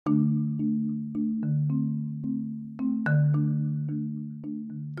What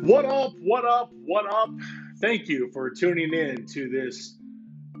up? What up? What up? Thank you for tuning in to this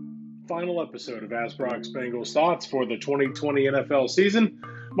final episode of Asbrock's Bengals Thoughts for the 2020 NFL season.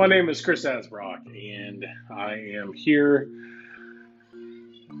 My name is Chris Asbrock, and I am here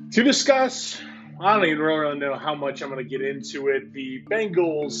to discuss. I don't even really know how much I'm going to get into it. The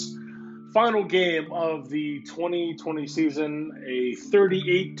Bengals' final game of the 2020 season, a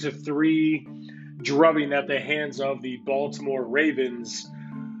 38-3 drubbing at the hands of the Baltimore Ravens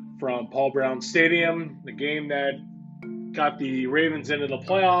from Paul Brown Stadium, the game that got the Ravens into the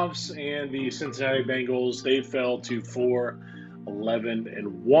playoffs, and the Cincinnati Bengals, they fell to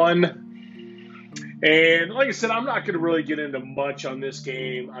 4-11-1. And like I said, I'm not going to really get into much on this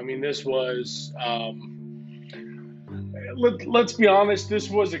game. I mean, this was, let's be honest, this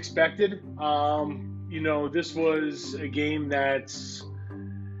was expected. This was a game that's,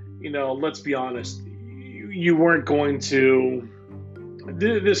 let's be honest, you weren't going to.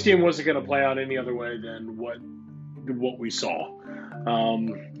 This game wasn't going to play out any other way than what we saw.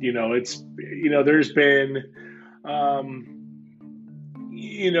 There's been,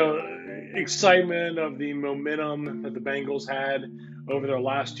 excitement of the momentum that the Bengals had over their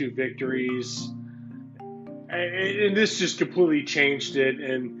last two victories, and this just completely changed it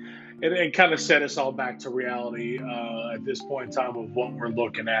and kind of set us all back to reality at this point in time of what we're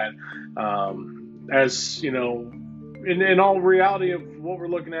looking at, as you know. In all reality of what we're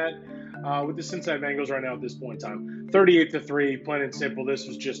looking at with the Cincinnati Bengals right now at this point in time, 38-3, plain and simple. This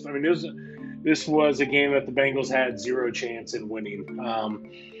was just, this was a game that the Bengals had zero chance in winning.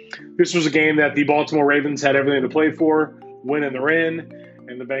 This was a game that the Baltimore Ravens had everything to play for, win and they're in,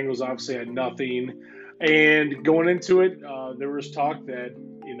 and the Bengals obviously had nothing. And going into it, there was talk that,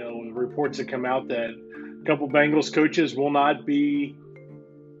 reports had come out that a couple Bengals coaches will not be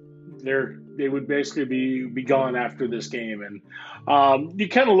there. They would basically be gone after this game. And you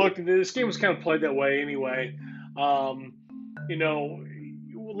kind of looked at this game was kind of played that way anyway. A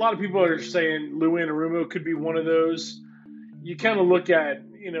lot of people are saying Lou Anarumo could be one of those. You kind of look at,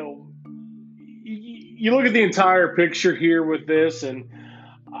 you look at the entire picture here with this, and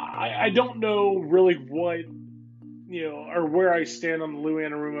I don't know really what, or where I stand on the Lou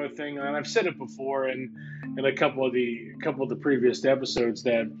Anarumo thing. And I've said it before in a couple of the previous episodes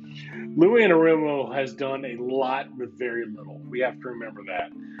that Lou Anarumo has done a lot with very little. We have to remember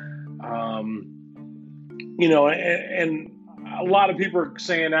that. And a lot of people are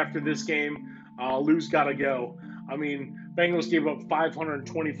saying after this game, Lou's got to go. I mean, Bengals gave up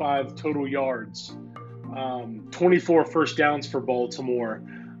 525 total yards, 24 first downs for Baltimore.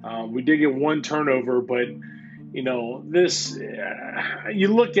 We did get one turnover, but this.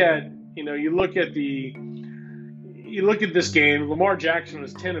 You look at this game. Lamar Jackson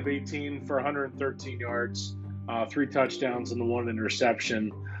was 10 of 18 for 113 yards, 3 touchdowns and 1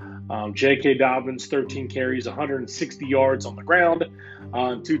 interception. J.K. Dobbins, 13 carries, 160 yards on the ground,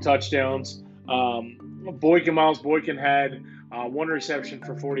 2 touchdowns. Miles Boykin had 1 reception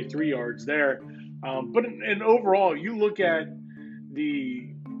for 43 yards there. But overall, you look at the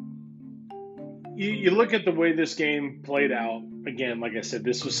way this game played out. Again, like I said,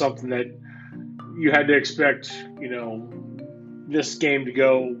 this was something that you had to expect, this game to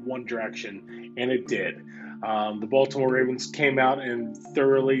go one direction, and it did. The Baltimore Ravens came out and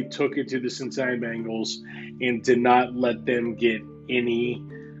thoroughly took it to the Cincinnati Bengals and did not let them get any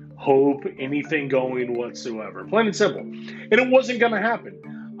hope, anything going whatsoever. Plain and simple. And it wasn't going to happen.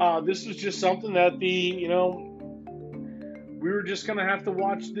 This was just something that we were just going to have to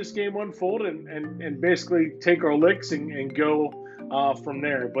watch this game unfold and basically take our licks and go from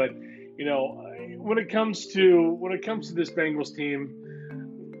there. But, when it comes to this Bengals team,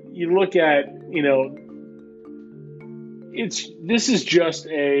 you look at, this is just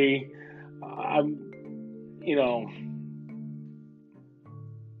a,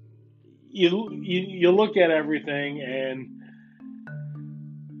 you look at everything and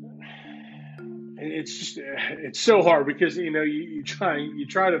it's so hard because, you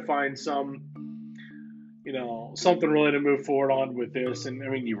try to find some, something really to move forward on with this. And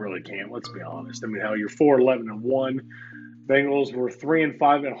you really can't, let's be honest. Hell, you're 4-11-1. Bengals were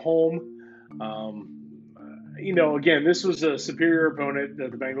 3-5 at home. Again, this was a superior opponent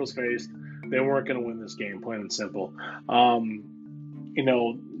that the Bengals faced. They weren't going to win this game, plain and simple.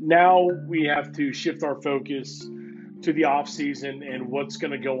 Now we have to shift our focus to the offseason and what's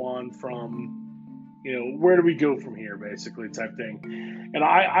going to go on from, where do we go from here, basically, type thing. And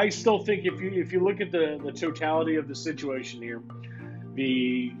I still think if you look at the totality of the situation here,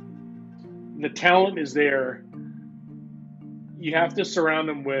 the talent is there. you have to surround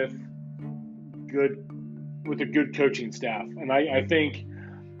him with a good coaching staff. And I think,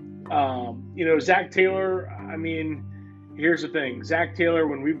 Zach Taylor, I mean, here's the thing. Zach Taylor,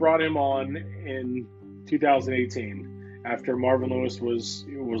 when we brought him on in 2018, after Marvin Lewis was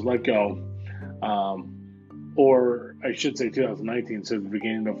let go, or I should say 2019, so the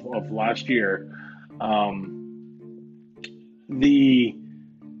beginning of last year, the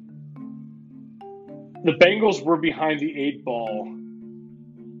Bengals were behind the 8 ball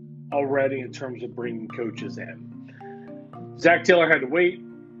already in terms of bringing coaches in. Zach Taylor had to wait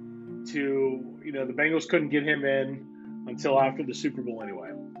the Bengals couldn't get him in until after the Super Bowl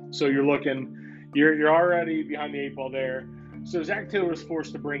anyway. So you're already behind the 8 ball there. So Zach Taylor was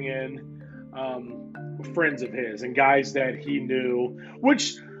forced to bring in friends of his and guys that he knew,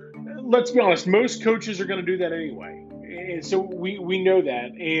 which, let's be honest, most coaches are going to do that anyway. And so we know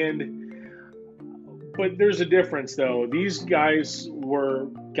that. But there's a difference, though. These guys were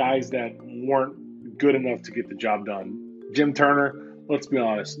guys that weren't good enough to get the job done. Jim Turner, let's be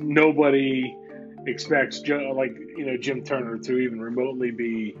honest, nobody expects Jim Turner to even remotely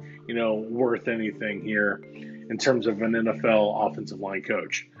be worth anything here in terms of an NFL offensive line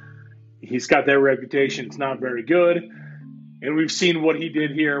coach. He's got that reputation. It's not very good, and we've seen what he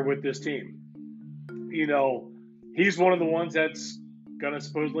did here with this team. He's one of the ones that's going to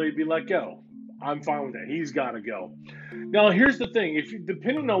supposedly be let go. I'm fine with that. He's got to go. Now, here's the thing.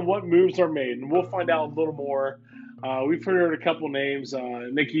 Depending on what moves are made, and we'll find out a little more. We've heard a couple names.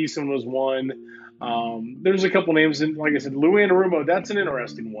 Nick Eason was one. There's a couple names, and like I said, Lou Anarumo, that's an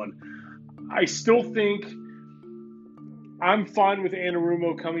interesting one. I still think I'm fine with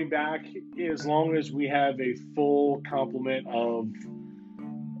Anarumo coming back as long as we have a full complement of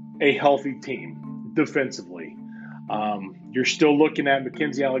a healthy team defensively. You're still looking at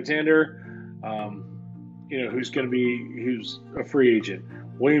Mackenzie Alexander, who's a free agent.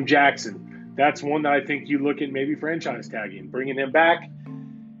 William Jackson, that's one that I think you look at maybe franchise tagging, bringing him back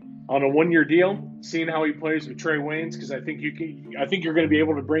on a 1-year deal, seeing how he plays with Trey Waynes, because I think you're going to be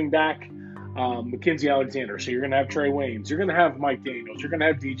able to bring back Mackenzie Alexander. So you're going to have Trey Waynes, you're going to have Mike Daniels, you're going to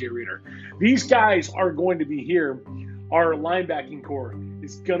have DJ Reader. These guys are going to be here. Our linebacking core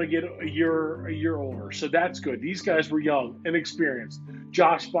is going to get a year older, so that's good. These guys were young, inexperienced.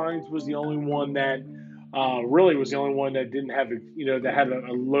 Josh Bynes was the only one that didn't have that had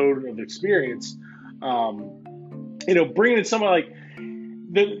a load of experience. Bringing in somebody like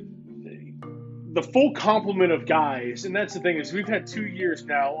the full complement of guys, and that's the thing is we've had 2 years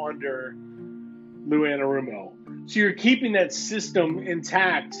now under Lou Anarumo, so you're keeping that system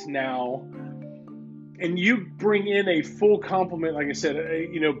intact now. And you bring in a full complement, like I said,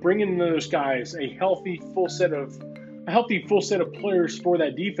 bring in those guys, a healthy full set of players for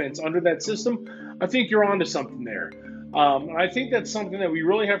that defense under that system. I think you're onto something there. I think that's something that we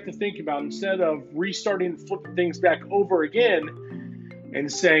really have to think about instead of restarting, flipping things back over again,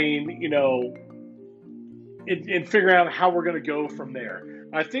 and saying, and figuring out how we're going to go from there.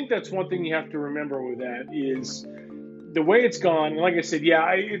 I think that's one thing you have to remember with that is the way it's gone, and like I said,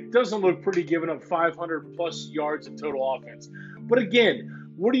 it doesn't look pretty giving up 500-plus yards of total offense. But again,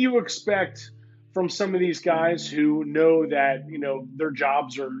 what do you expect from some of these guys who know that, their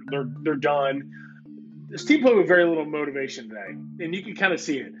jobs they're done? This team played with very little motivation today, and you can kind of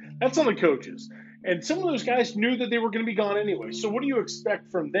see it. That's on the coaches. And some of those guys knew that they were going to be gone anyway. So what do you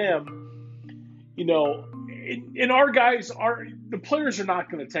expect from them? And our guys the players are not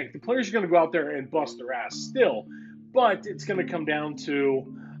going to tank. The players are going to go out there and bust their ass still. But it's going to come down to,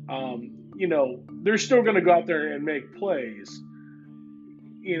 they're still going to go out there and make plays,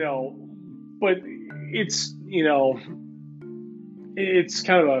 but it's, it's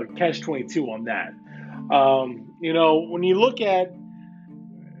kind of a catch-22 on that. When you look at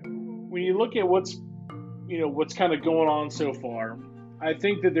what's kind of going on so far, I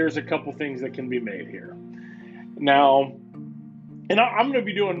think that there's a couple things that can be made here. Now, and I'm going to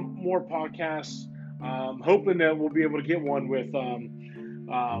be doing more podcasts. Hoping that we'll be able to get one with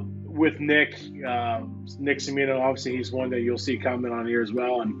Nick Semino. Obviously, he's one that you'll see comment on here as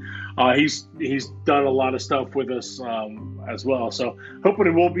well, and he's done a lot of stuff with us as well. So,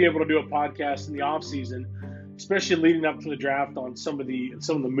 hoping we'll be able to do a podcast in the off season, especially leading up to the draft on some of the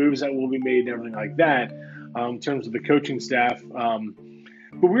moves that will be made and everything like that in terms of the coaching staff.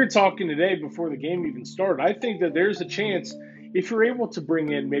 But we were talking today before the game even started. I think that there's a chance. If you're able to bring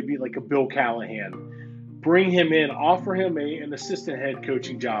in maybe like a Bill Callahan, bring him in, offer him an assistant head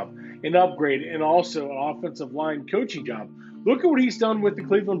coaching job, an upgrade, and also an offensive line coaching job. Look at what he's done with the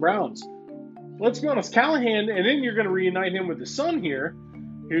Cleveland Browns. Let's be honest, Callahan, and then you're going to reunite him with his son here,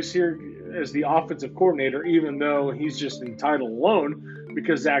 who's here as the offensive coordinator, even though he's just entitled alone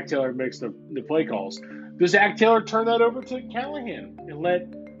because Zach Taylor makes the play calls. Does Zach Taylor turn that over to Callahan and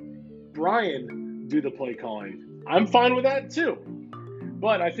let Brian do the play calling? I'm fine with that too.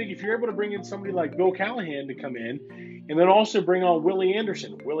 But I think if you're able to bring in somebody like Bill Callahan to come in, and then also bring on Willie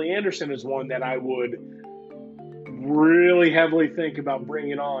Anderson. Willie Anderson is one that I would really heavily think about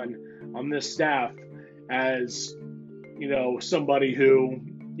bringing on this staff as, somebody who,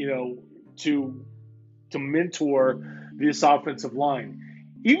 to mentor this offensive line.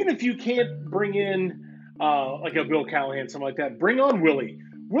 Even if you can't bring in like a Bill Callahan, something like that, bring on Willie.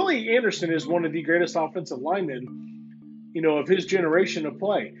 Willie Anderson is one of the greatest offensive linemen, of his generation of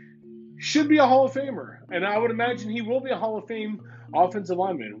play. Should be a Hall of Famer. And I would imagine he will be a Hall of Fame offensive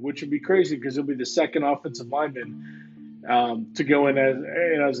lineman, which would be crazy because he'll be the second offensive lineman to go in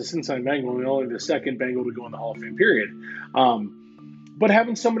as a Cincinnati Bengal, and only the second Bengal to go in the Hall of Fame, period. But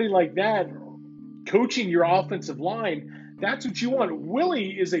having somebody like that coaching your offensive line, that's what you want.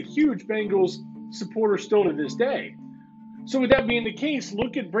 Willie is a huge Bengals supporter still to this day. So with that being the case,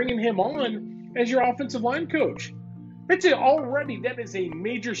 look at bringing him on as your offensive line coach. That is a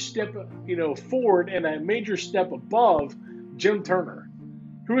major step, forward and a major step above Jim Turner,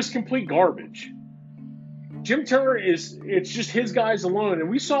 who is complete garbage. Jim Turner it's just his guys alone, and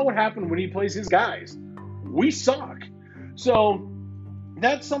we saw what happened when he plays his guys. We suck. So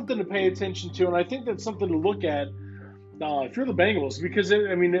that's something to pay attention to, and I think that's something to look at if you're the Bengals, because,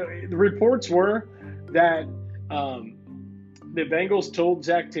 the reports were that the Bengals told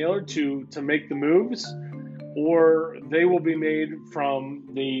Zach Taylor to make the moves, or they will be made from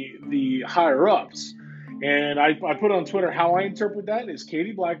the higher ups. And I put on Twitter how I interpret that is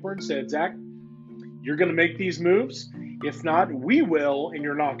Katie Blackburn said, Zach, you're going to make these moves. If not, we will, and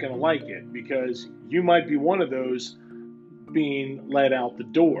you're not going to like it because you might be one of those being led out the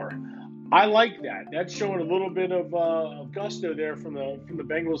door. I like that. That's showing a little bit of gusto there from the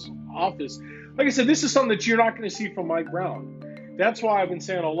Bengals office. Like I said, this is something that you're not going to see from Mike Brown. That's why I've been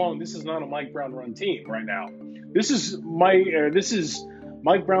saying all along, this is not a Mike Brown run team right now. This is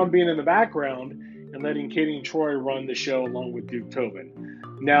Mike Brown being in the background and letting Katie and Troy run the show along with Duke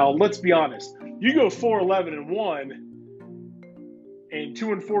Tobin. Now, let's be honest. You go 4-11-1 and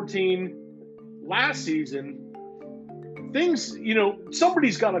 2-14 last season, things,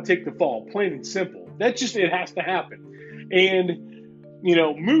 somebody's got to take the fall, plain and simple. It has to happen. And,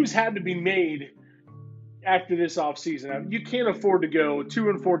 moves had to be made after this offseason. You can't afford to go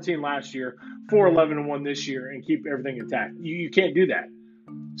 2-14 last year, 4-11-1 this year, and keep everything intact. You can't do that.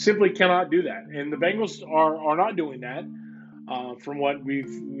 Simply cannot do that. And the Bengals are not doing that, from what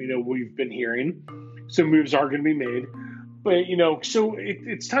we've been hearing. Some moves are going to be made, but so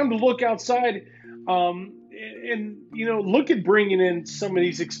it's time to look outside, and look at bringing in some of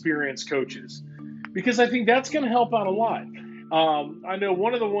these experienced coaches, because I think that's going to help out a lot. I know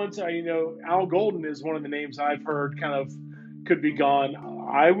one of the ones, Al Golden is one of the names I've heard kind of could be gone.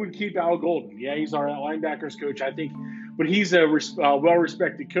 I would keep Al Golden. Yeah, he's our linebackers coach, I think, but he's a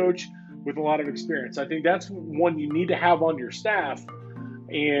well-respected coach with a lot of experience. I think that's one you need to have on your staff.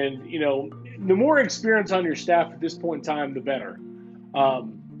 And, the more experience on your staff at this point in time, the better.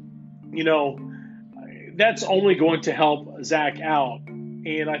 That's only going to help Zach out.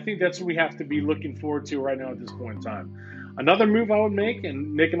 And I think that's what we have to be looking forward to right now at this point in time. Another move I would make,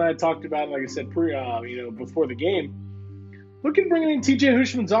 and Nick and I talked about it, like I said, before the game, look at bringing in TJ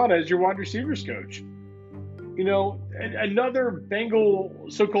Houshmandzadeh as your wide receivers coach. Another Bengal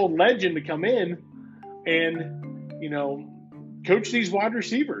so-called legend to come in and, coach these wide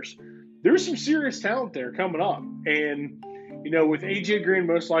receivers. There's some serious talent there coming up. And, with AJ Green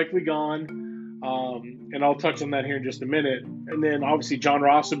most likely gone, and I'll touch on that here in just a minute. And then obviously John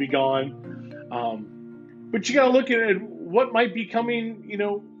Ross will be gone. But you got to look at what might be coming.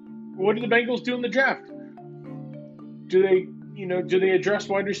 What do the Bengals do in the draft? Do they address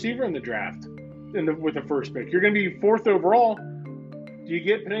wide receiver in the draft with the first pick? You're going to be 4th overall. Do you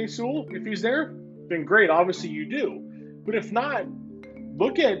get Penei Sewell if he's there? Then great. Obviously you do. But if not,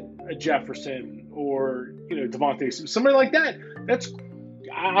 look at a Jefferson or Devontae, somebody like that.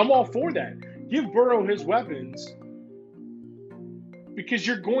 I'm all for that. Give Burrow his weapons, because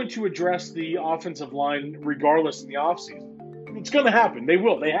you're going to address the offensive line regardless in the offseason. It's going to happen. They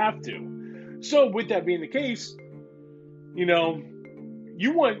will. They have to. So with that being the case, you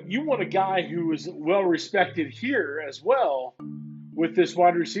want a guy who is well respected here as well with this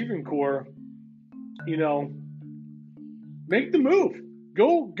wide receiving core. Make the move.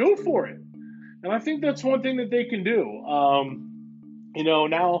 Go for it. And I think that's one thing that they can do.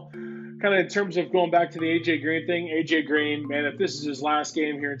 Now kind of in terms of going back to the AJ Green thing, AJ Green, man, if this is his last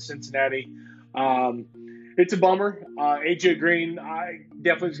game here in Cincinnati, it's a bummer. AJ Green, I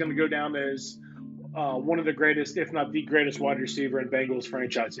definitely is going to go down as one of the greatest, if not the greatest, wide receiver in Bengals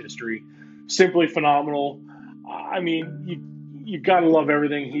franchise history. Simply phenomenal. I mean, you got to love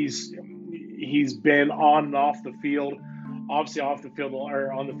everything he's been on and off the field. Obviously, off the field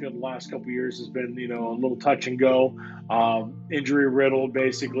or on the field the last couple of years has been, a little touch and go, injury riddled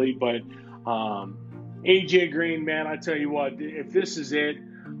basically. But AJ Green, man, I tell you what, if this is it,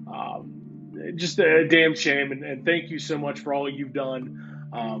 just a damn shame. And thank you so much for all you've done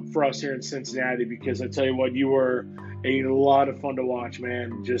for us here in Cincinnati, because I tell you what, you were a lot of fun to watch,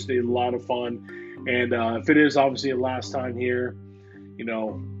 man. Just a lot of fun. And if it is obviously the last time here,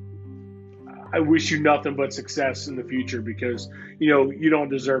 I wish you nothing but success in the future, because, you don't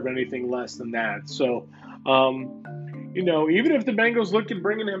deserve anything less than that. So, even if the Bengals look at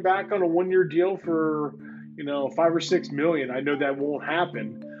bringing him back on a 1-year deal for, $5 or $6 million, I know that won't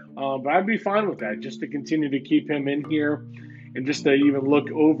happen. But I'd be fine with that, just to continue to keep him in here and just to even look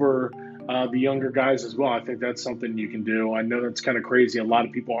over the younger guys as well. I think that's something you can do. I know that's kind of crazy. A lot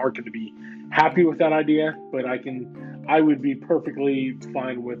of people aren't going to be happy with that idea, but I would be perfectly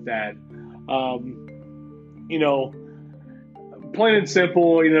fine with that. Plain and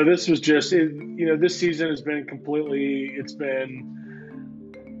simple, this was just, this season has been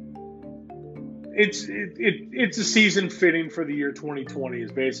it's a season fitting for the year 2020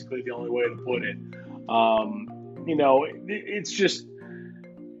 is basically the only way to put it.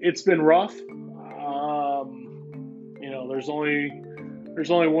 It's been rough. There's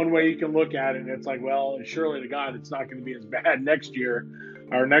only one way you can look at it, and it's like, well, surely to God, it's not going to be as bad next year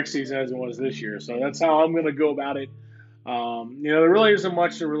or next season as it was this year. So that's how I'm going to go about it. There really isn't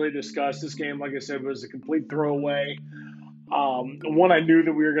much to really discuss. This game, like I said, was a complete throwaway. One I knew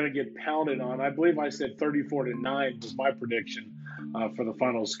that we were going to get pounded on. I believe I said 34-9 was my prediction for the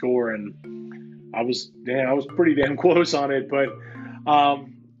final score, and I was pretty damn close on it. But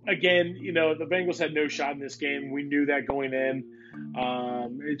again, the Bengals had no shot in this game. We knew that going in.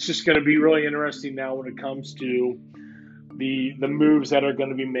 It's just going to be really interesting now when it comes to the moves that are going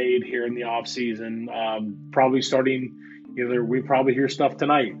to be made here in the offseason. Probably starting we probably hear stuff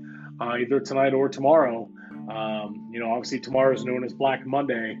tonight, either tonight or tomorrow. Obviously tomorrow is known as Black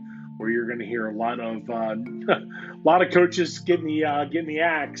Monday, where you're going to hear a lot of coaches getting the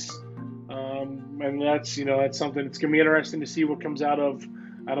axe, and that's something. It's going to be interesting to see what comes out of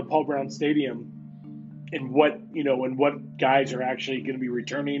Paul Brown Stadium, and what guys are actually going to be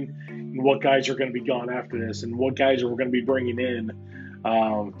returning, and what guys are going to be gone after this, and what guys are we going to be bringing in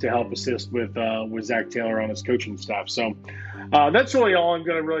to help assist with Zach Taylor on his coaching staff. So that's really all I'm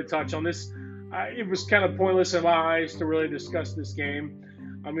going to really touch on this. It was kind of pointless in my eyes to really discuss this game.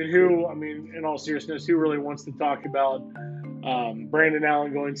 In all seriousness, who really wants to talk about Brandon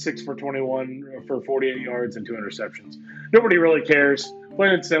Allen going 6 for 21 for 48 yards and 2 interceptions? Nobody really cares.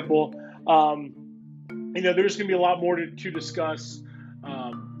 Plain and simple. There's going to be a lot more to discuss.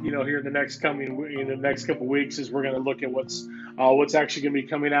 Here in the next couple weeks, as we're going to look at what's actually going to be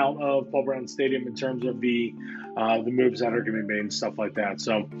coming out of Paul Brown Stadium in terms of the moves that are going to be made and stuff like that.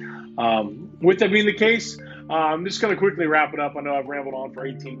 So, with that being the case, I'm just going to quickly wrap it up. I know I've rambled on for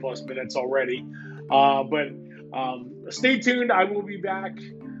 18 plus minutes already, but stay tuned. I will be back.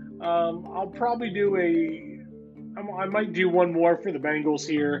 I'll probably I might do one more for the Bengals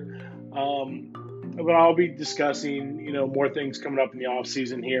here. But I'll be discussing, more things coming up in the off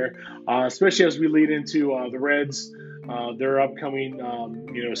season here, especially as we lead into the Reds, their upcoming,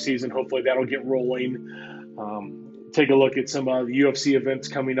 season. Hopefully that'll get rolling. Take a look at some of the UFC events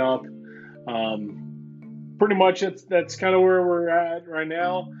coming up. Pretty much that's kind of where we're at right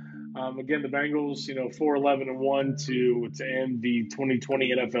now. Again, the Bengals, 4-11-1 to end the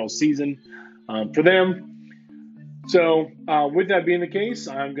 2020 NFL season for them. So with that being the case,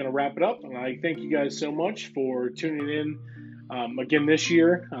 I'm going to wrap it up, and I thank you guys so much for tuning in again this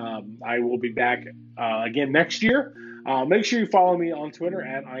year. I will be back again next year. Make sure you follow me on Twitter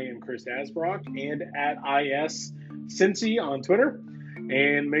at I am Chris Asbrock and at ISCincy on Twitter.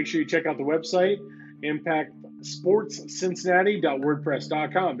 And make sure you check out the website,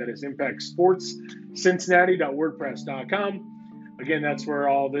 impactsportscincinnati.wordpress.com. That is impactsportscincinnati.wordpress.com. Again, that's where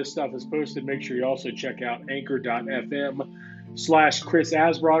all this stuff is posted. Make sure you also check out anchor.fm/Chris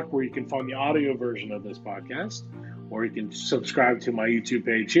Asbrock, where you can find the audio version of this podcast, or you can subscribe to my YouTube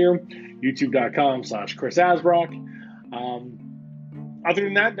page here, youtube.com/Chris Asbrock. Other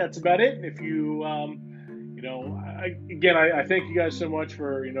than that, that's about it. If you, I thank you guys so much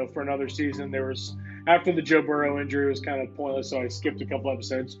for another season. After the Joe Burrow injury, it was kind of pointless, so I skipped a couple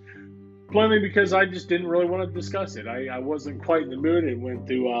episodes. plainly because I just didn't really want to discuss it. I wasn't quite in the mood and went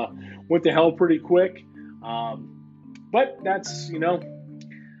to hell pretty quick. But that's,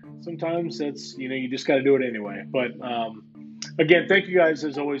 sometimes that's, you just got to do it anyway. But again, thank you guys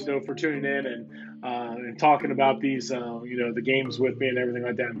as always, though, for tuning in and talking about these, the games with me and everything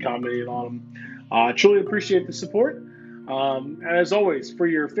like that, and commenting on them. Truly appreciate the support. As always, for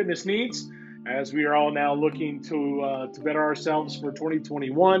your fitness needs, as we are all now looking to better ourselves for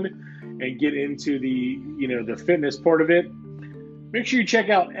 2021 and get into the fitness part of it, make sure you check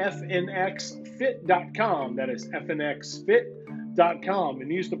out fnxfit.com. That is fnxfit.com,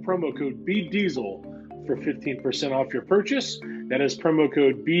 and use the promo code BDiesel for 15% off your purchase. That is promo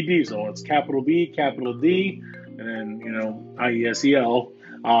code BDiesel. It's capital B, capital D, and then IESEL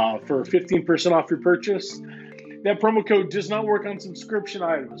for 15% off your purchase. That promo code does not work on subscription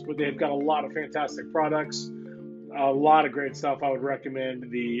items, but they've got a lot of fantastic products, a lot of great stuff. I would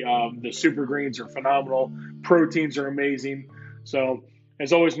recommend the super greens are phenomenal. Proteins are amazing. So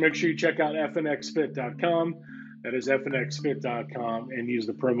as always, make sure you check out fnxfit.com. That is fnxfit.com, and use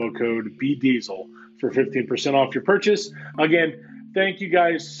the promo code BDiesel for 15% off your purchase. Again, thank you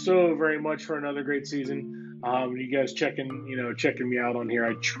guys so very much for another great season. You guys checking me out on here.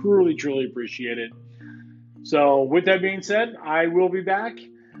 I truly, truly appreciate it. So with that being said, I will be back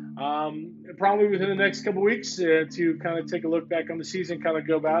probably within the next couple weeks to kind of take a look back on the season, kind of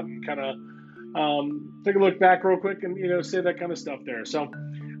go about and kind of take a look back real quick and, say that kind of stuff there. So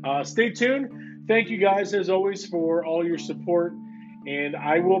stay tuned. Thank you guys, as always, for all your support. And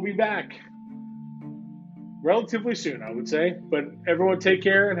I will be back relatively soon, I would say. But everyone take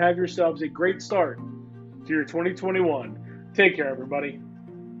care and have yourselves a great start to your 2021. Take care, everybody.